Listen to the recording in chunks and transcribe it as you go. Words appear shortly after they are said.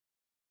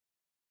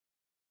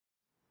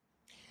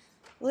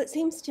Well, it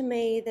seems to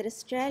me that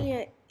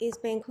Australia is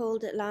being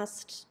called at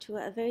last to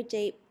a very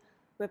deep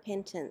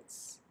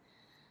repentance.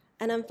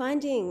 And I'm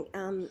finding,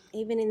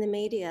 even in the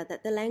media,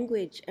 that the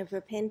language of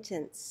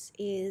repentance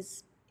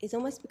is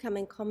almost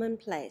becoming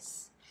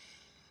commonplace.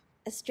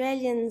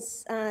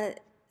 Australians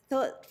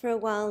thought for a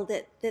while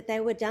that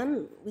they were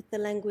done with the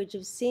language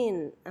of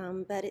sin,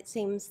 but it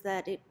seems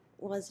that it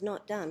was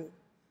not done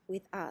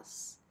with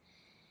us.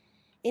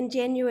 In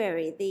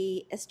January,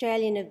 the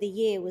Australian of the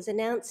Year was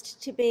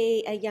announced to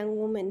be a young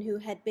woman who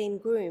had been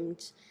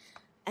groomed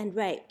and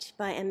raped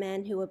by a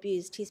man who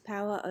abused his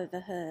power over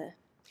her.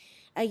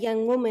 A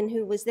young woman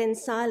who was then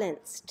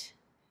silenced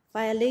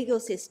by a legal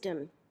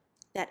system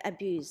that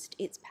abused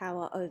its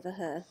power over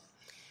her.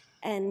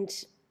 And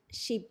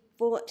she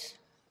fought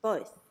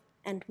both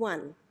and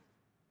won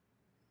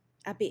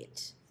a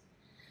bit.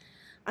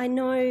 I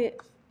know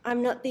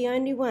I'm not the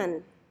only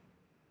one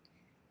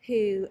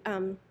who,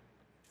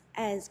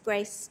 as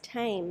Grace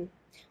Tame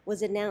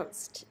was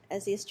announced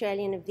as the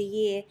Australian of the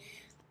Year,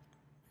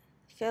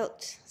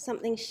 felt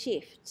something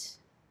shift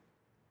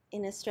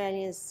in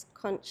Australia's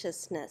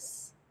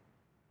consciousness.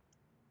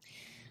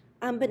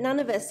 But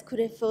none of us could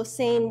have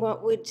foreseen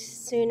what would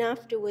soon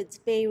afterwards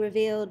be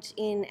revealed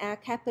in our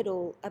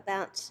capital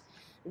about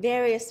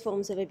various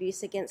forms of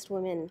abuse against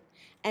women,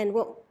 and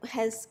what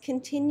has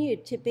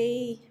continued to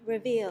be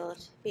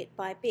revealed bit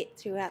by bit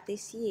throughout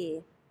this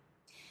year.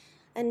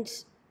 And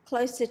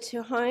closer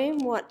to home,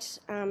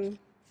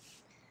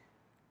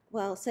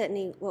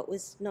 certainly what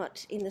was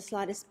not in the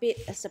slightest bit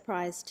a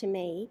surprise to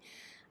me,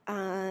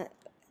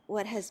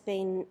 what has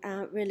been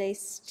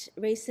released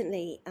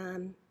recently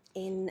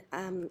in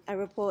a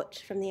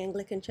report from the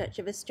Anglican Church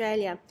of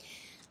Australia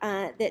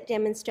that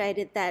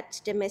demonstrated that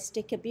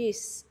domestic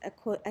abuse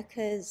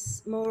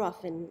occurs more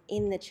often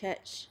in the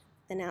church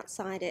than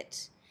outside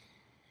it,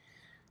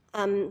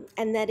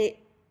 and that it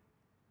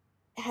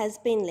has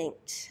been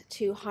linked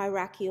to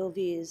hierarchical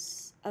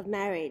views of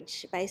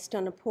marriage based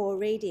on a poor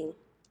reading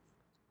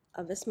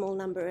of a small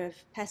number of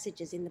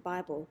passages in the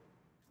Bible.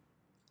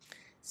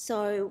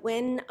 So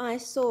when I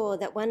saw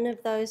that one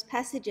of those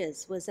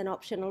passages was an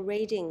optional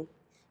reading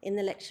in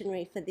the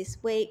lectionary for this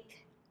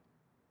week,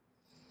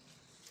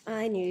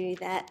 I knew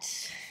that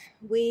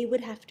we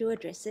would have to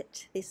address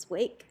it this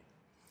week.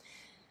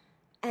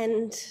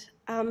 And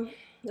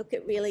look,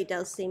 it really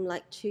does seem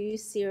like too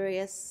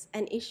serious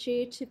an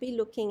issue to be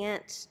looking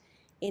at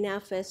in our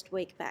first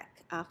week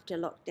back after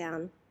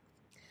lockdown.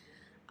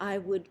 I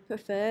would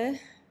prefer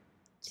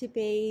to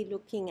be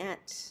looking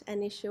at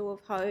an issue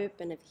of hope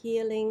and of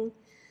healing.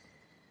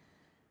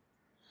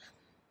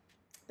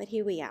 But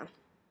here we are.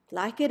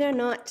 Like it or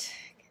not,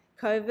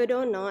 COVID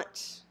or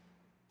not,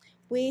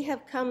 we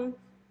have come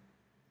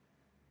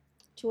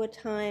to a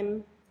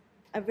time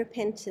of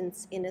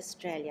repentance in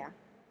Australia,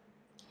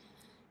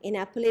 in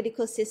our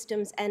political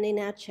systems and in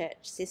our church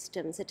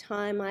systems, a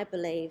time, I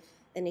believe,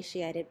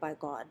 initiated by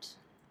God.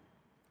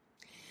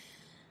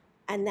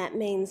 And that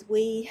means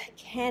we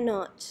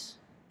cannot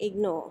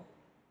ignore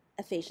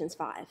Ephesians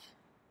 5.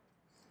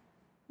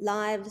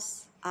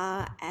 Lives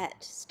are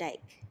at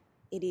stake.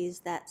 It is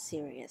that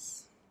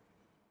serious.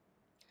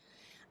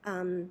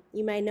 You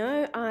may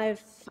know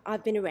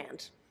I've been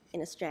around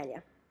in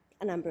Australia,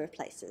 a number of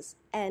places,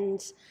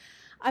 and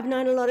I've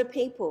known a lot of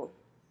people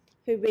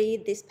who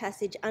read this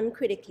passage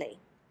uncritically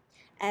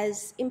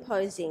as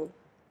imposing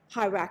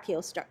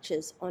hierarchical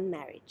structures on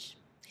marriage,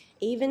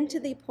 even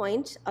to the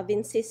point of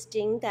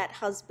insisting that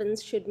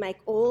husbands should make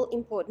all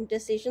important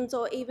decisions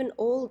or even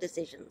all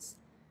decisions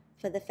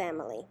for the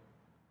family.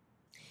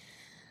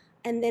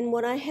 And then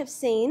what I have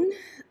seen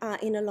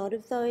in a lot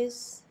of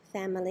those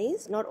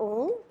families, not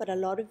all, but a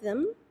lot of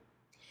them,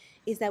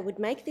 is they would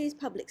make these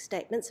public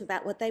statements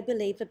about what they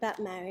believe about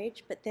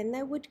marriage, but then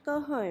they would go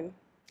home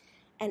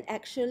and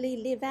actually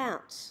live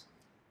out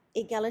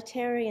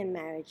egalitarian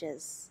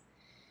marriages,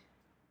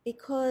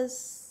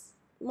 because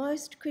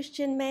most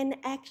Christian men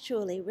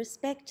actually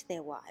respect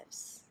their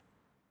wives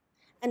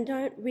and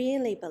don't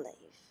really believe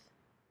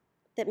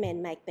that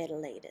men make better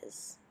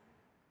leaders.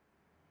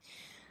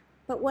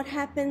 But what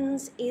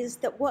happens is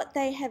that what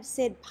they have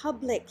said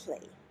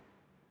publicly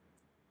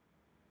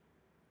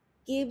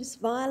gives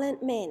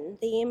violent men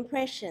the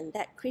impression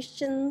that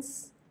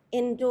Christians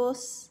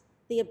endorse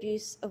the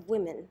abuse of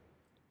women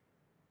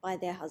by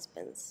their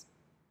husbands.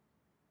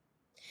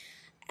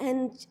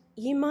 And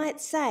you might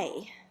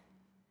say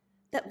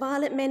that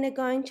violent men are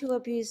going to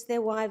abuse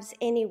their wives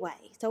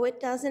anyway, so it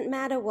doesn't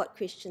matter what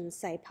Christians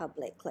say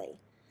publicly.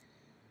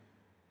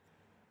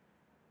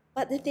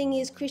 But the thing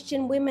is,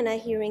 Christian women are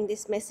hearing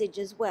this message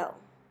as well.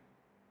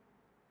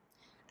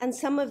 And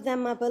some of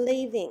them are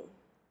believing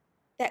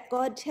that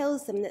God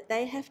tells them that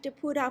they have to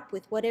put up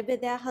with whatever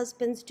their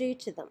husbands do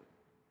to them.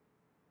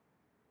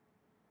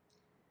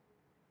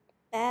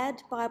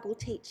 Bad Bible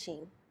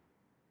teaching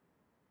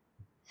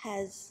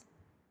has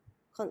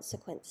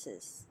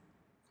consequences.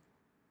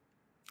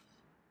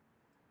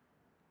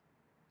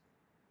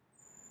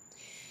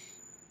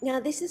 Now,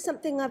 this is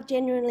something I've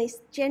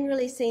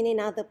generally seen in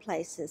other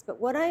places, but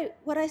what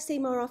I see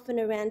more often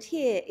around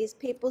here is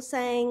people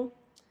saying,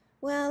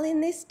 well, in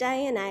this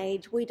day and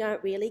age, we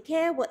don't really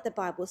care what the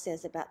Bible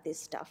says about this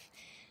stuff.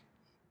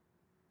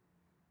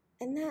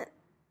 And that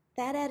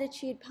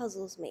attitude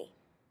puzzles me.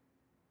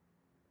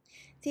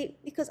 See,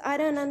 because I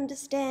don't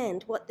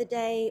understand what the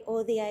day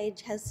or the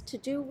age has to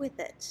do with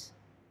it.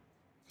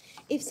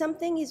 If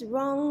something is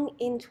wrong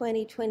in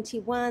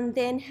 2021,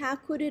 then how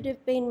could it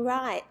have been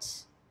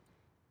right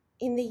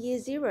in the year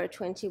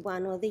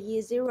 021 or the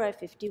year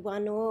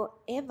 051 or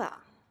ever?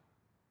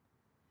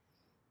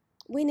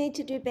 We need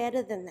to do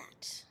better than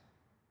that.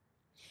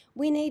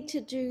 We need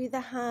to do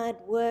the hard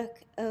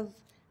work of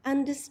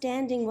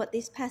understanding what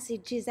this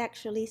passage is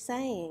actually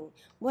saying,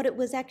 what it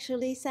was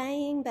actually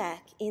saying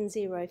back in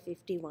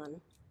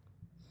 051.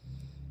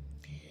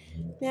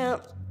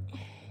 Now,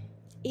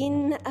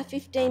 in a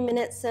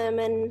 15-minute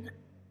sermon,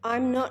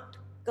 I'm not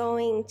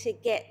going to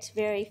get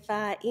very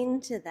far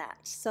into that.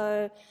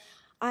 So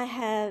I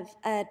have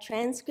a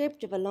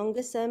transcript of a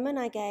longer sermon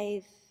I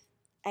gave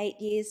 8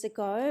 years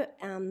ago,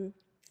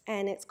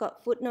 and it's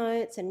got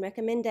footnotes and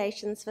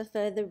recommendations for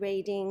further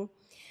reading.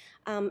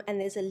 And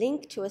there's a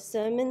link to a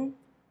sermon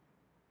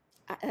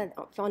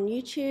on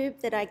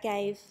YouTube that I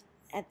gave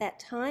at that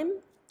time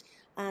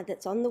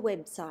that's on the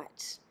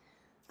website.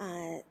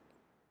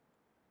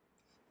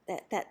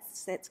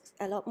 That's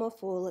a lot more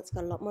full. It's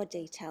got a lot more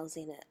details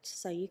in it,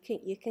 so you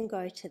can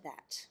go to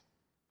that.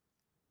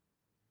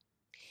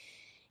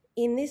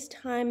 In this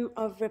time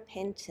of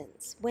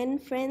repentance, when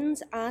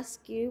friends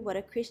ask you what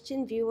a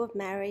Christian view of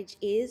marriage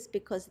is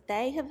because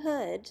they have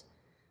heard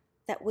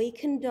that we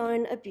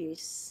condone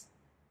abuse,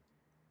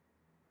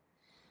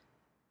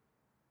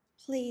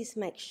 please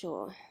make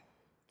sure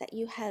that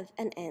you have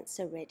an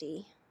answer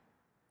ready.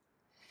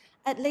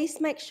 At least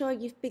make sure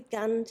you've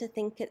begun to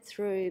think it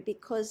through,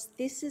 because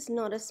this is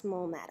not a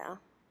small matter.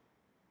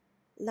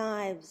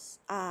 Lives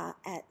are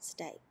at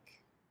stake.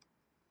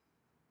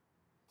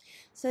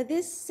 So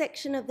this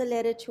section of the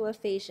letter to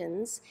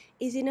Ephesians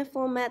is in a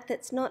format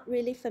that's not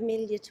really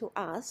familiar to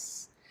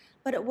us,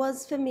 but it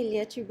was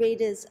familiar to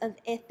readers of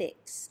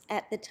ethics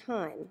at the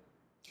time.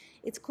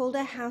 It's called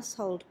a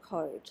household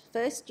code,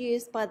 first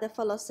used by the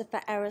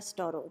philosopher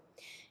Aristotle,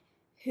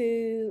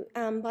 who,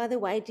 by the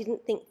way,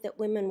 didn't think that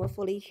women were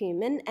fully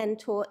human and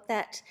taught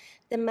that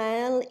the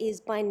male is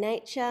by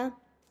nature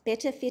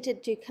better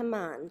fitted to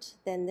command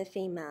than the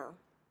female.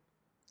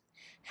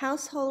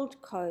 Household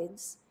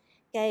codes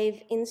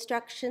gave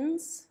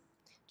instructions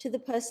to the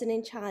person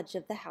in charge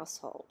of the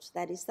household,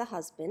 that is the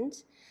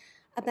husband,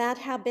 about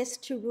how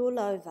best to rule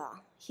over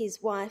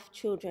his wife,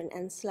 children,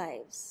 and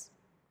slaves.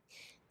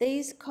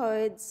 These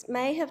codes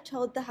may have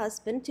told the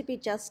husband to be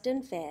just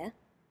and fair,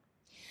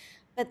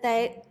 but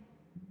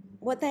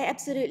what they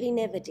absolutely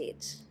never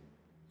did,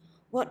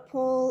 what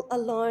Paul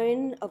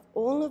alone of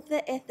all of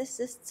the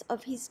ethicists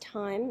of his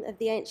time, of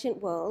the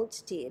ancient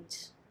world, did,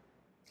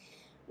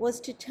 was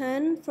to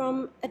turn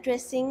from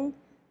addressing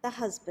the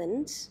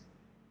husband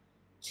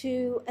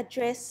to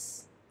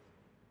address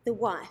the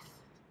wife,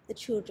 the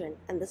children,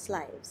 and the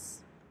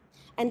slaves,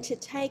 and to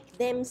take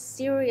them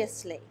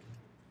seriously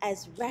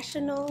as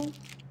rational,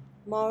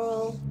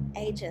 moral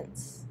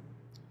agents.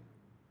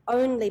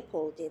 Only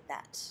Paul did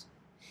that.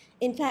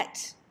 In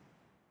fact,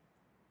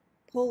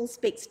 Paul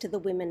speaks to the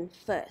women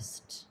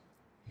first.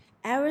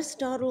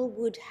 Aristotle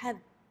would have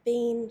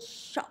been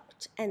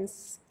shocked and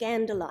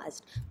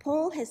scandalized.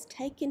 Paul has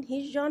taken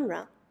his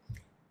genre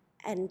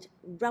and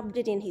rubbed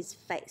it in his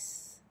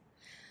face.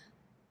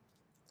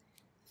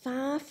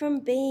 Far from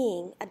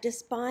being a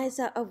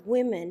despiser of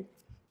women,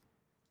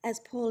 as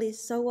Paul is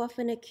so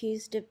often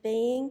accused of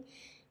being,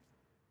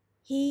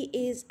 he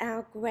is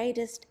our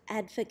greatest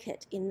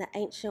advocate in the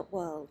ancient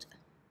world,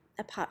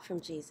 apart from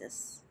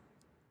Jesus.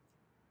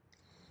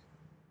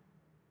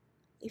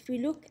 If we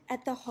look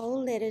at the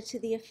whole letter to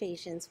the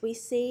Ephesians, we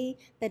see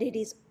that it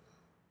is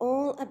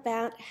all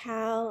about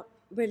how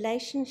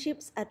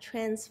relationships are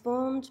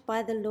transformed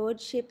by the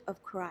lordship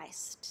of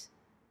Christ.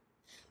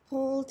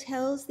 Paul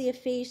tells the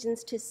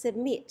Ephesians to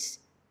submit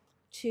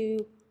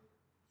to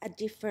a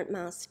different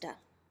master,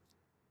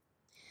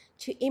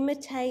 to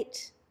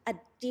imitate a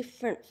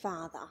different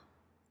father,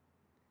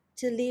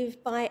 to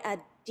live by a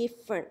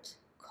different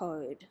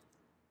code.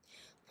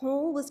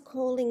 Paul was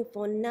calling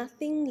for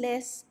nothing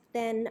less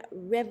than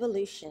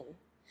revolution,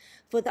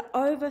 for the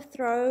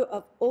overthrow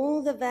of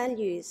all the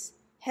values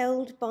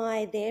held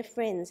by their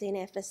friends in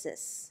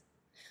Ephesus,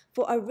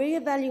 for a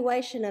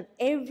re-evaluation of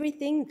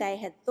everything they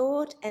had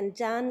thought and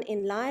done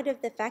in light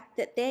of the fact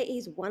that there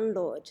is one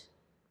Lord,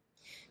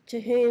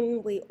 to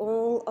whom we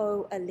all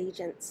owe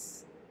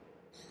allegiance,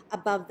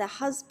 above the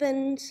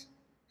husband,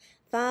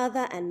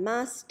 father and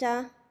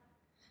master,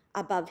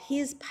 above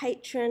his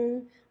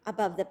patron,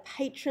 above the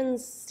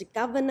patron's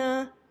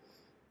governor,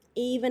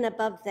 even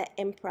above the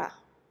emperor.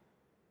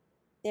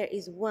 There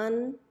is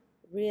one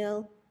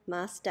real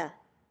master.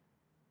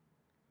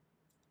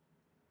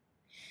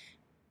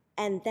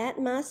 And that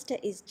master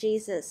is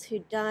Jesus, who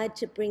died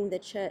to bring the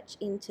church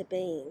into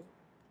being.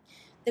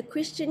 The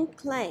Christian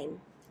claim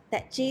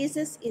that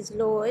Jesus is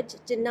Lord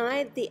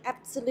denied the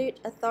absolute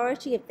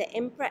authority of the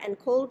emperor and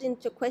called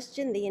into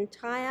question the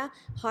entire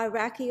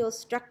hierarchical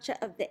structure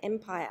of the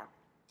empire.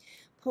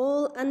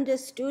 Paul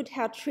understood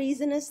how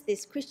treasonous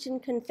this Christian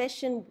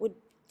confession would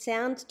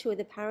sound to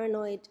the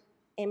paranoid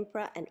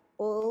emperor, and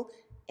all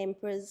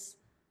emperors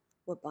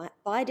were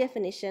by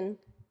definition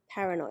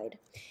paranoid.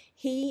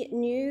 He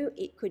knew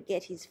it could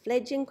get his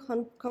fledgling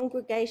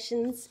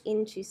congregations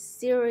into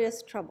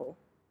serious trouble.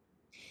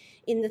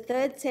 In the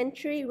 3rd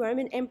century,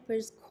 Roman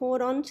emperors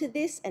caught on to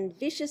this, and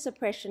vicious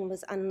oppression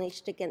was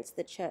unleashed against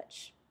the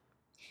church.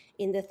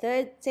 In the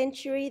 3rd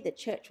century, the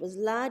church was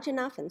large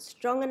enough and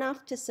strong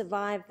enough to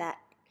survive that.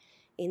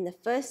 In the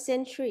 1st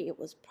century, it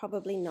was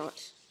probably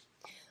not.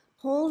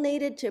 Paul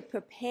needed to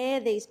prepare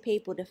these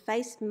people to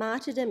face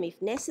martyrdom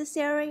if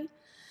necessary,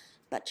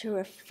 but to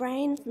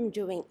refrain from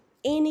doing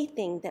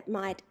anything that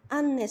might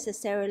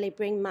unnecessarily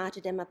bring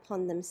martyrdom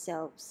upon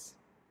themselves.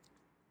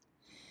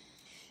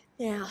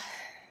 Now,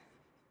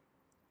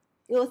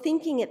 you're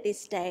thinking at this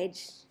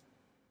stage,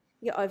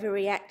 you're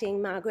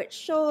overreacting, Margaret.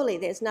 Surely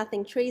there's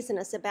nothing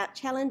treasonous about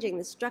challenging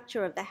the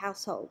structure of the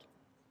household.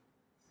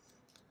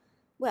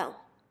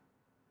 Well,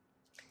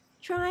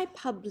 try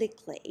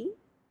publicly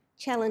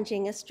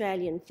challenging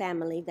Australian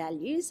family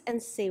values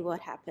and see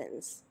what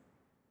happens.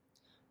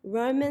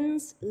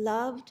 Romans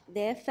loved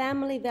their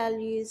family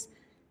values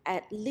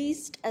at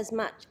least as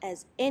much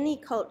as any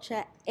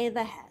culture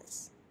ever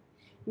has.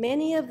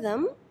 Many of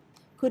them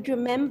could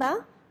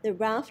remember the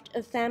raft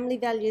of family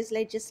values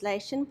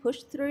legislation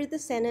pushed through the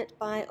Senate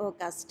by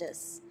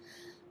Augustus,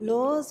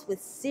 laws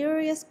with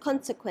serious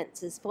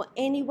consequences for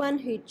anyone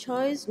who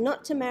chose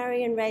not to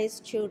marry and raise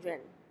children.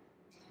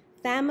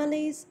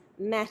 Families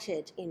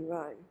mattered in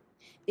Rome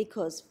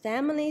because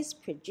families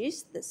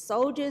produced the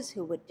soldiers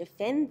who would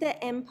defend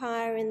the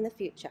empire in the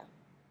future.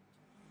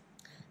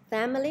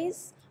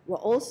 Families were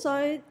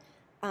also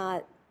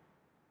a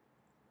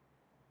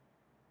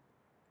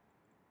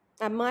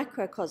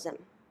microcosm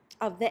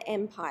of the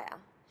empire.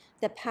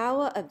 The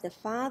power of the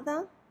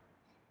father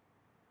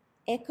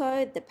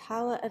echoed the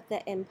power of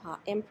the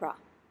emperor,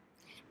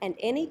 and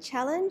any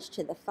challenge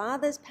to the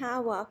father's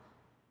power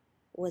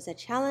was a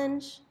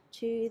challenge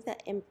to the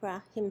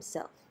emperor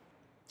himself.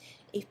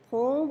 If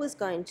Paul was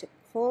going to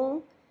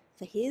call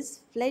for his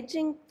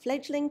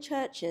fledgling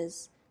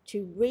churches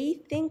to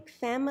rethink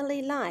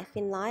family life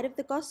in light of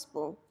the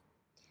gospel,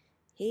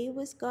 he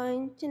was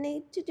going to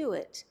need to do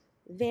it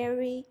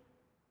very,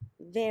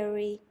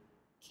 very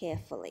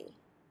carefully.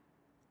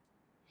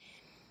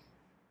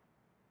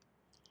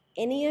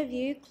 Any of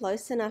you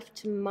close enough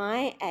to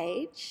my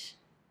age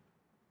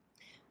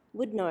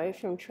would know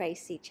from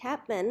Tracy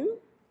Chapman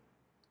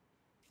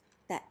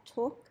that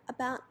talk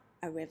about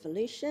a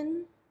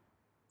revolution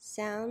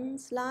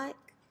sounds like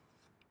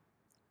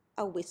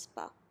a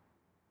whisper.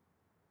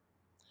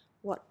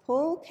 What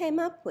Paul came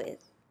up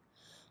with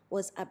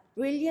was a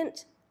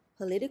brilliant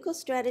political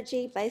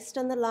strategy based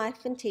on the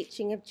life and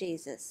teaching of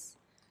Jesus.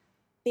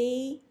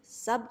 Be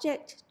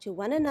subject to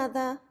one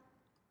another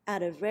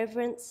out of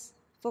reverence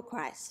for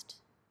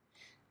Christ.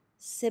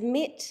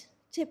 Submit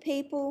to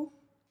people,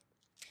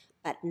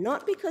 but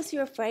not because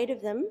you're afraid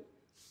of them,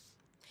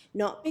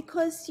 not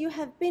because you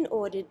have been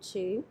ordered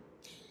to,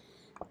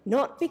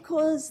 not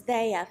because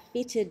they are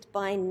fitted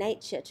by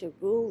nature to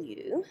rule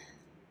you,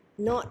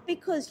 not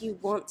because you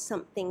want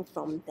something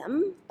from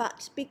them,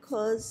 but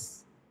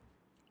because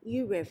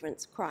you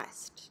reverence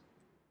Christ.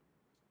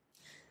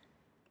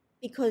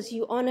 Because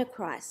you honour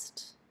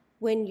Christ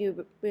when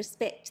you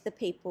respect the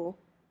people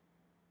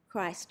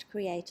Christ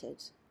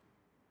created.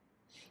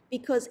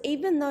 Because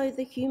even though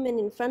the human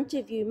in front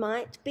of you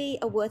might be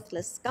a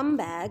worthless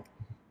scumbag,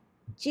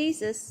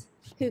 Jesus,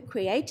 who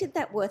created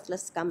that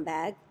worthless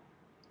scumbag,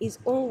 is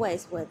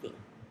always worthy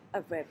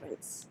of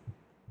reverence.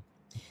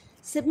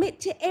 Submit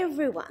to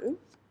everyone,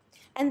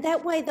 and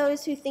that way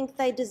those who think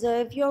they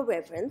deserve your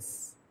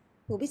reverence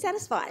will be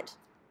satisfied.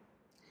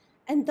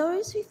 And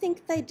those who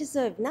think they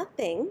deserve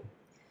nothing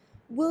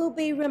will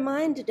be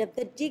reminded of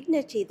the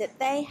dignity that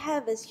they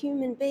have as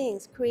human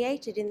beings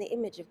created in the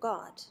image of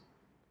God.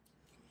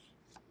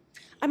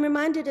 I'm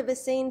reminded of a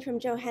scene from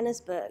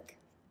Johannesburg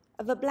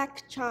of a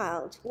black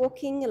child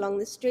walking along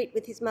the street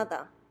with his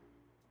mother.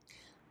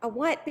 A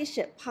white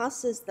bishop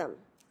passes them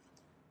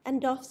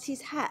and doffs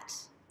his hat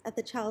at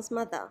the child's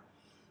mother.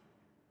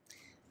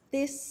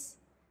 This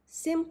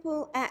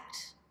simple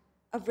act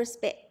of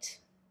respect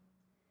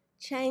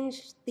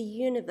changed the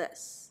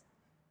universe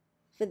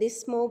for this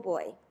small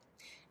boy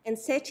and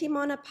set him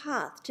on a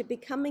path to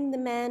becoming the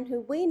man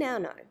who we now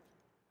know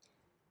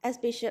as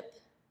Bishop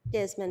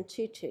Desmond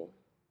Tutu.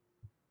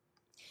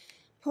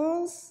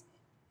 Paul's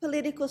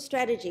political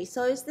strategy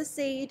sows the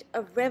seed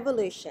of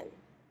revolution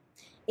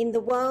in the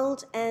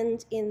world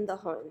and in the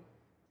home.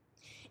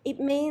 It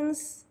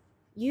means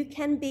you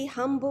can be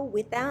humble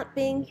without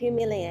being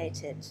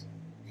humiliated.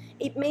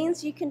 It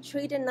means you can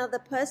treat another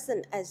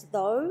person as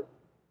though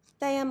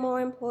they are more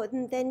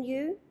important than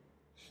you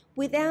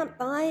without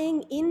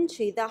buying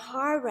into the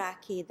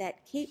hierarchy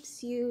that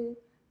keeps you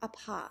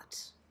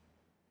apart.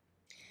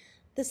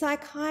 The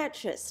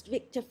psychiatrist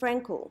Viktor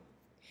Frankl,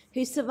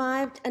 who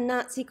survived a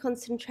Nazi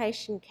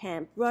concentration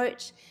camp,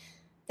 wrote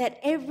that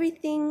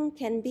everything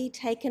can be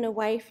taken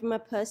away from a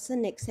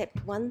person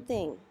except one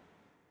thing: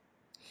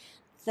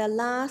 the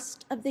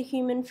last of the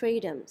human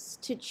freedoms,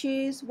 to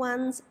choose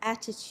one's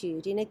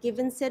attitude in a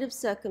given set of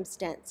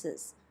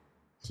circumstances,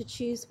 to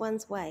choose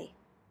one's way.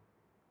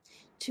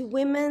 To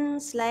women,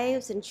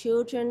 slaves, and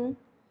children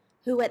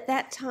who at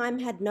that time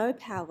had no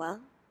power,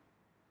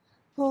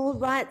 Paul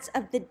writes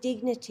of the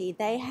dignity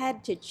they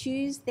had to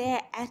choose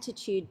their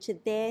attitude to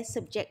their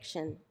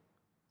subjection.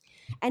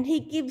 And he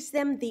gives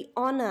them the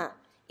honour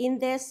in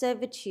their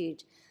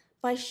servitude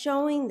by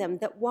showing them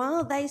that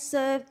while they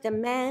served the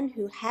man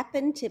who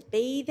happened to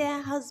be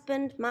their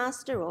husband,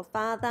 master, or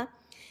father,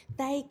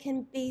 they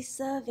can be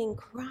serving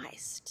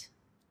Christ.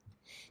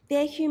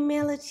 Their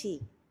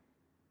humility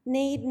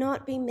need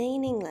not be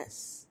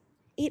meaningless.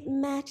 It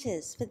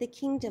matters for the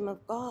kingdom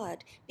of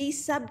God. Be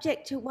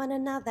subject to one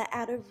another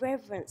out of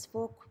reverence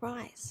for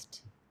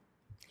Christ.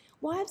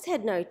 Wives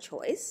had no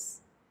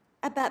choice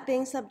about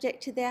being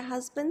subject to their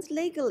husbands.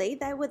 Legally,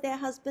 they were their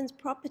husband's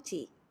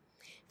property.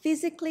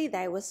 Physically,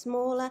 they were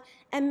smaller,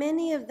 and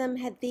many of them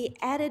had the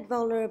added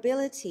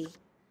vulnerability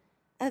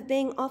of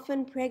being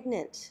often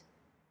pregnant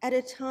at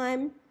a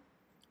time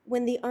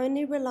when the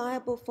only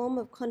reliable form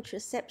of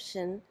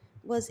contraception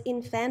was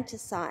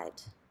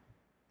infanticide.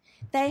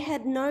 They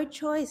had no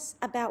choice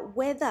about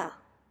whether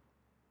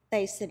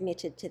they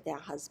submitted to their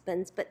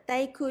husbands, but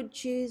they could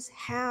choose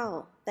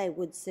how they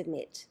would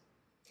submit.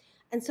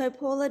 And so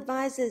Paul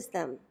advises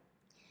them,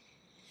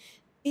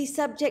 be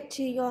subject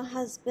to your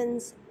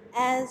husbands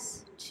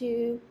as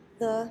to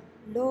the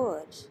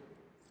Lord.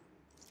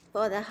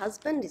 For the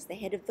husband is the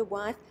head of the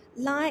wife,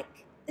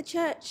 like the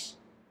church.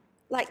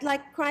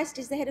 Like Christ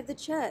is the head of the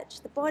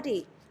church, the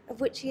body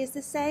of which he is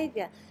the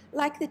Saviour.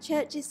 Like the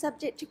church is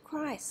subject to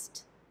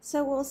Christ,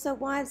 so also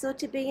wives ought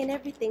to be in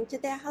everything to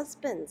their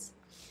husbands.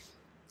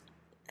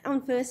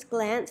 On first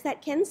glance,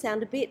 that can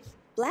sound a bit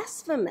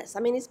blasphemous. I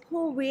mean, is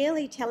Paul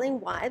really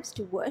telling wives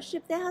to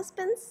worship their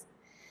husbands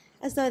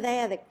as though they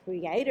are the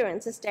creator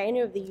and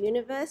sustainer of the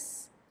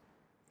universe?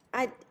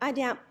 I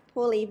doubt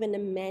Paul even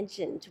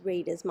imagined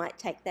readers might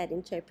take that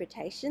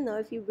interpretation, though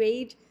if you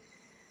read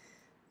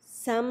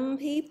some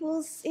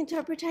people's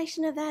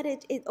interpretation of that,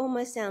 it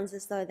almost sounds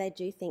as though they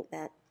do think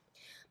that.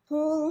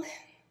 Paul,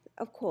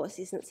 of course,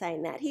 isn't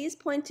saying that. He is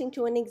pointing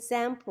to an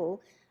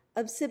example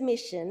of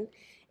submission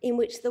in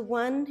which the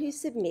one who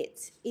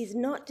submits is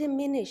not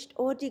diminished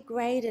or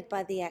degraded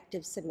by the act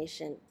of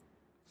submission.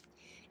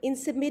 In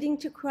submitting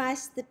to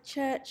Christ, the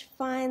church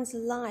finds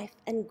life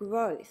and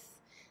growth.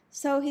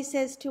 So he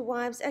says to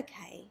wives,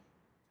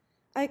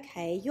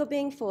 okay, you're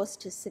being forced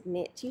to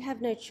submit. You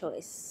have no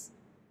choice.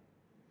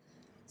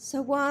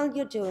 So while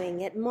you're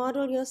doing it,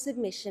 model your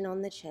submission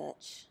on the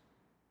church.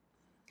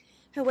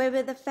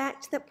 However, the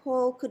fact that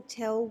Paul could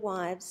tell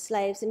wives,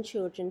 slaves, and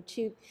children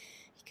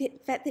the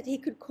fact that he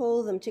could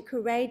call them to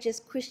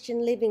courageous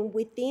Christian living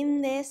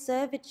within their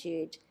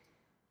servitude,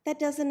 that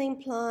doesn't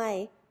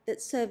imply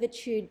that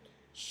servitude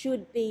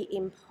should be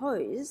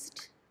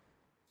imposed.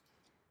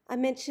 I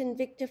mentioned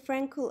Viktor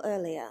Frankl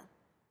earlier.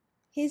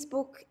 His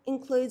book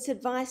includes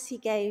advice he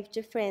gave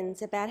to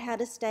friends about how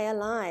to stay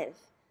alive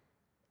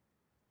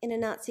in a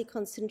Nazi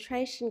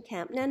concentration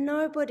camp. Now,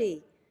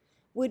 nobody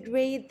would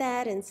read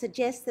that and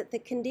suggest that the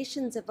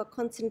conditions of a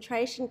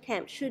concentration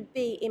camp should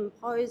be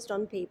imposed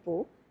on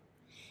people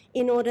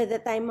in order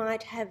that they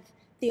might have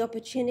the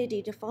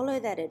opportunity to follow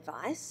that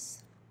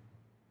advice.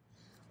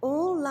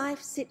 All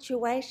life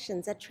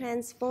situations are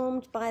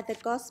transformed by the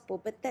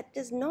gospel, but that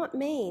does not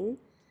mean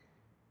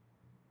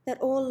that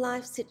all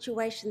life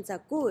situations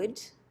are good,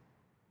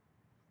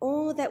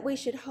 or that we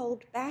should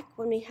hold back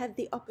when we have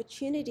the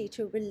opportunity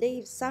to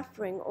relieve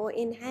suffering or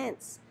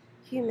enhance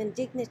human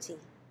dignity.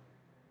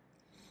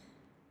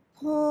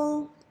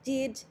 Paul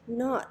did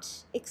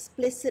not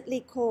explicitly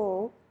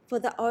call for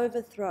the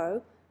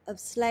overthrow of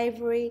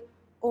slavery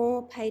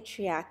or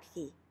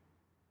patriarchy.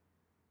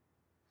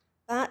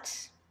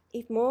 But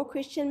if more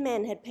Christian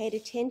men had paid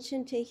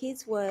attention to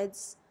his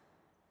words,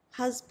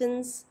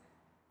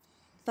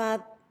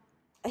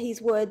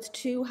 his words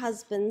to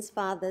husbands,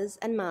 fathers,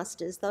 and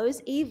masters,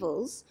 those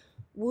evils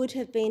would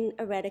have been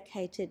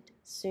eradicated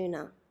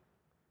sooner.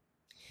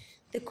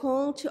 The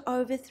call to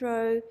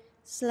overthrow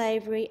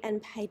slavery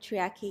and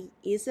patriarchy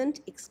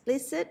isn't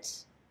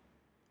explicit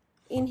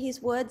in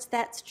his words.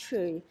 That's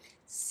true,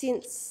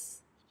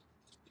 since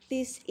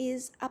this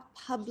is a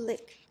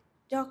public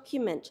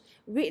document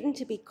written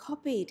to be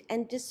copied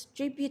and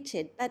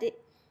distributed, but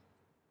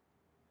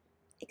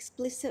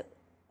explicit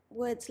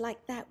words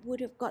like that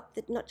would have got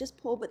not just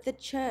Paul but the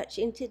church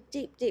into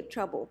deep, deep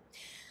trouble.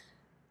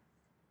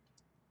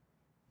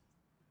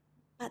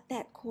 But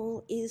that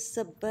call is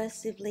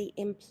subversively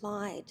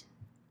implied.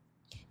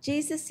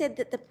 Jesus said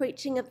that the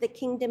preaching of the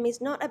kingdom is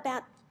not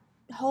about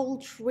whole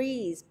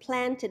trees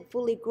planted,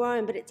 fully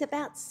grown, but it's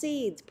about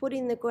seeds put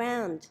in the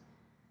ground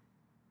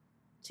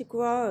to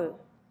grow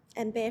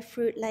and bear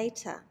fruit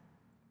later.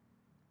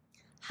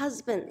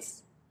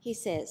 Husbands, he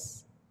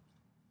says,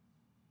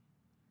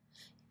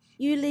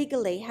 you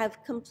legally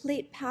have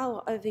complete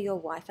power over your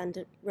wife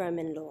under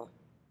Roman law.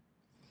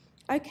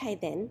 Okay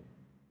then,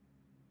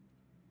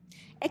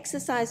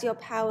 exercise your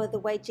power the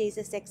way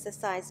Jesus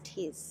exercised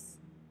his,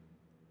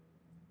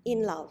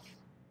 in love.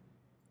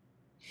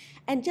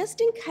 And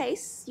just in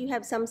case you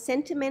have some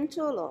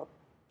sentimental or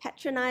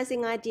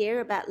patronizing idea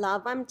about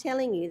love, I'm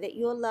telling you that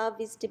your love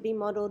is to be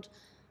modeled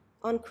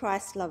on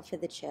Christ's love for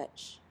the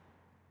church.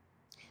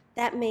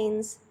 That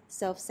means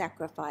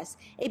self-sacrifice.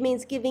 It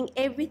means giving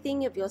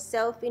everything of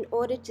yourself in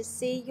order to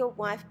see your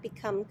wife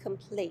become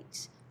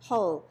complete,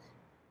 whole,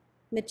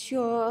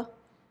 mature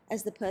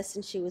as the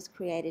person she was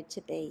created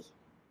to be.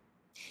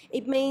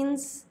 It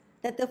means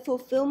that the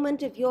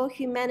fulfillment of your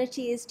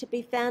humanity is to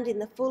be found in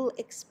the full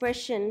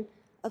expression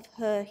of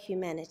her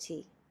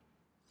humanity.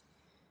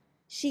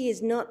 She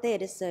is not there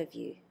to serve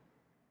you,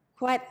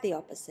 quite the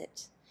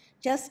opposite.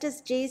 Just as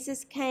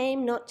Jesus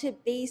came not to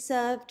be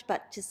served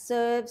but to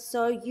serve,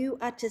 so you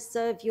are to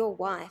serve your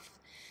wife.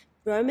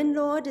 Roman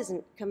law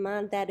doesn't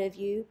command that of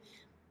you,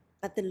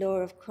 but the law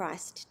of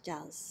Christ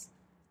does.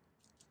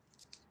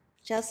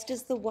 Just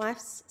as the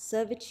wife's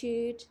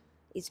servitude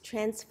is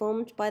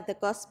transformed by the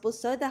gospel,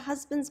 so the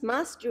husband's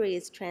mastery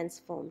is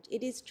transformed.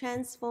 It is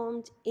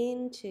transformed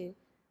into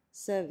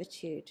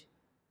servitude.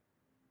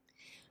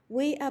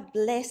 We are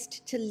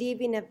blessed to live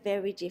in a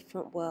very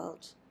different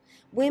world.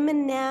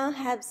 Women now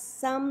have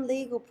some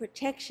legal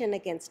protection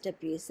against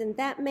abuse, and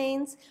that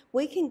means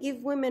we can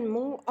give women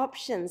more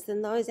options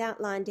than those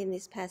outlined in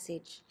this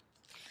passage.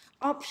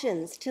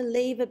 Options to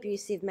leave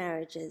abusive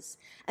marriages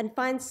and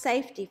find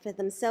safety for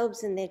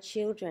themselves and their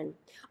children.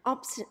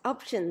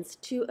 Options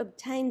to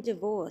obtain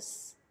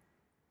divorce.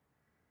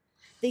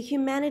 The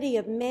humanity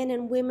of men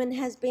and women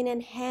has been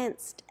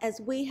enhanced as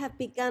we have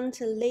begun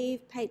to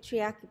leave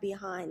patriarchy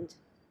behind.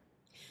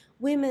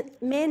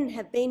 Men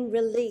have been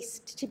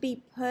released to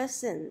be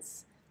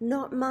persons,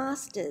 not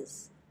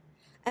masters,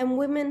 and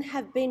women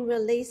have been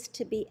released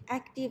to be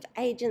active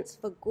agents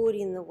for good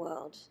in the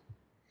world.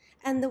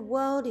 And the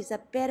world is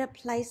a better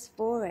place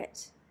for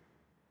it.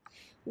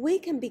 We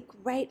can be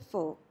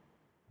grateful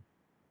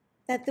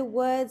that the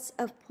words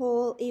of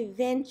Paul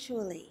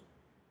eventually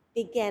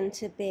began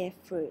to bear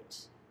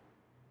fruit.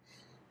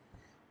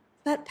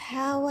 But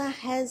power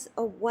has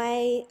a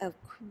way of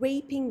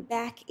creeping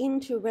back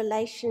into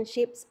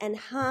relationships and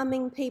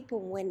harming people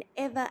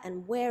whenever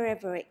and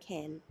wherever it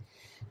can.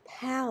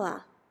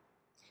 Power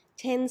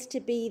tends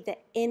to be the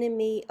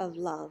enemy of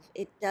love.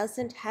 It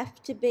doesn't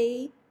have to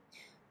be.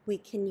 We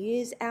can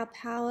use our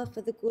power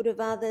for the good of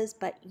others,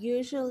 but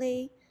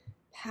usually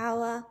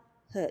power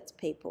hurts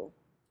people.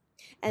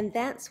 And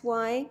that's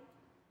why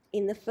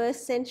in the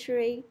first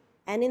century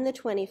and in the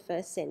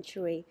 21st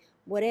century,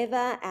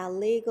 whatever our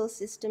legal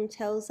system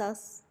tells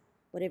us,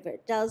 whatever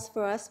it does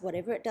for us,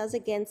 whatever it does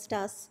against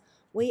us,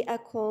 we are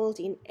called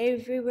in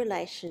every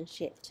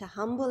relationship to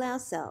humble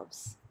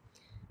ourselves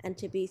and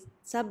to be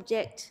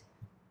subject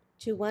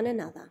to one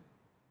another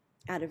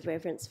out of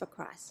reverence for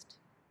Christ.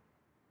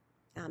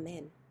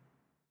 Amen.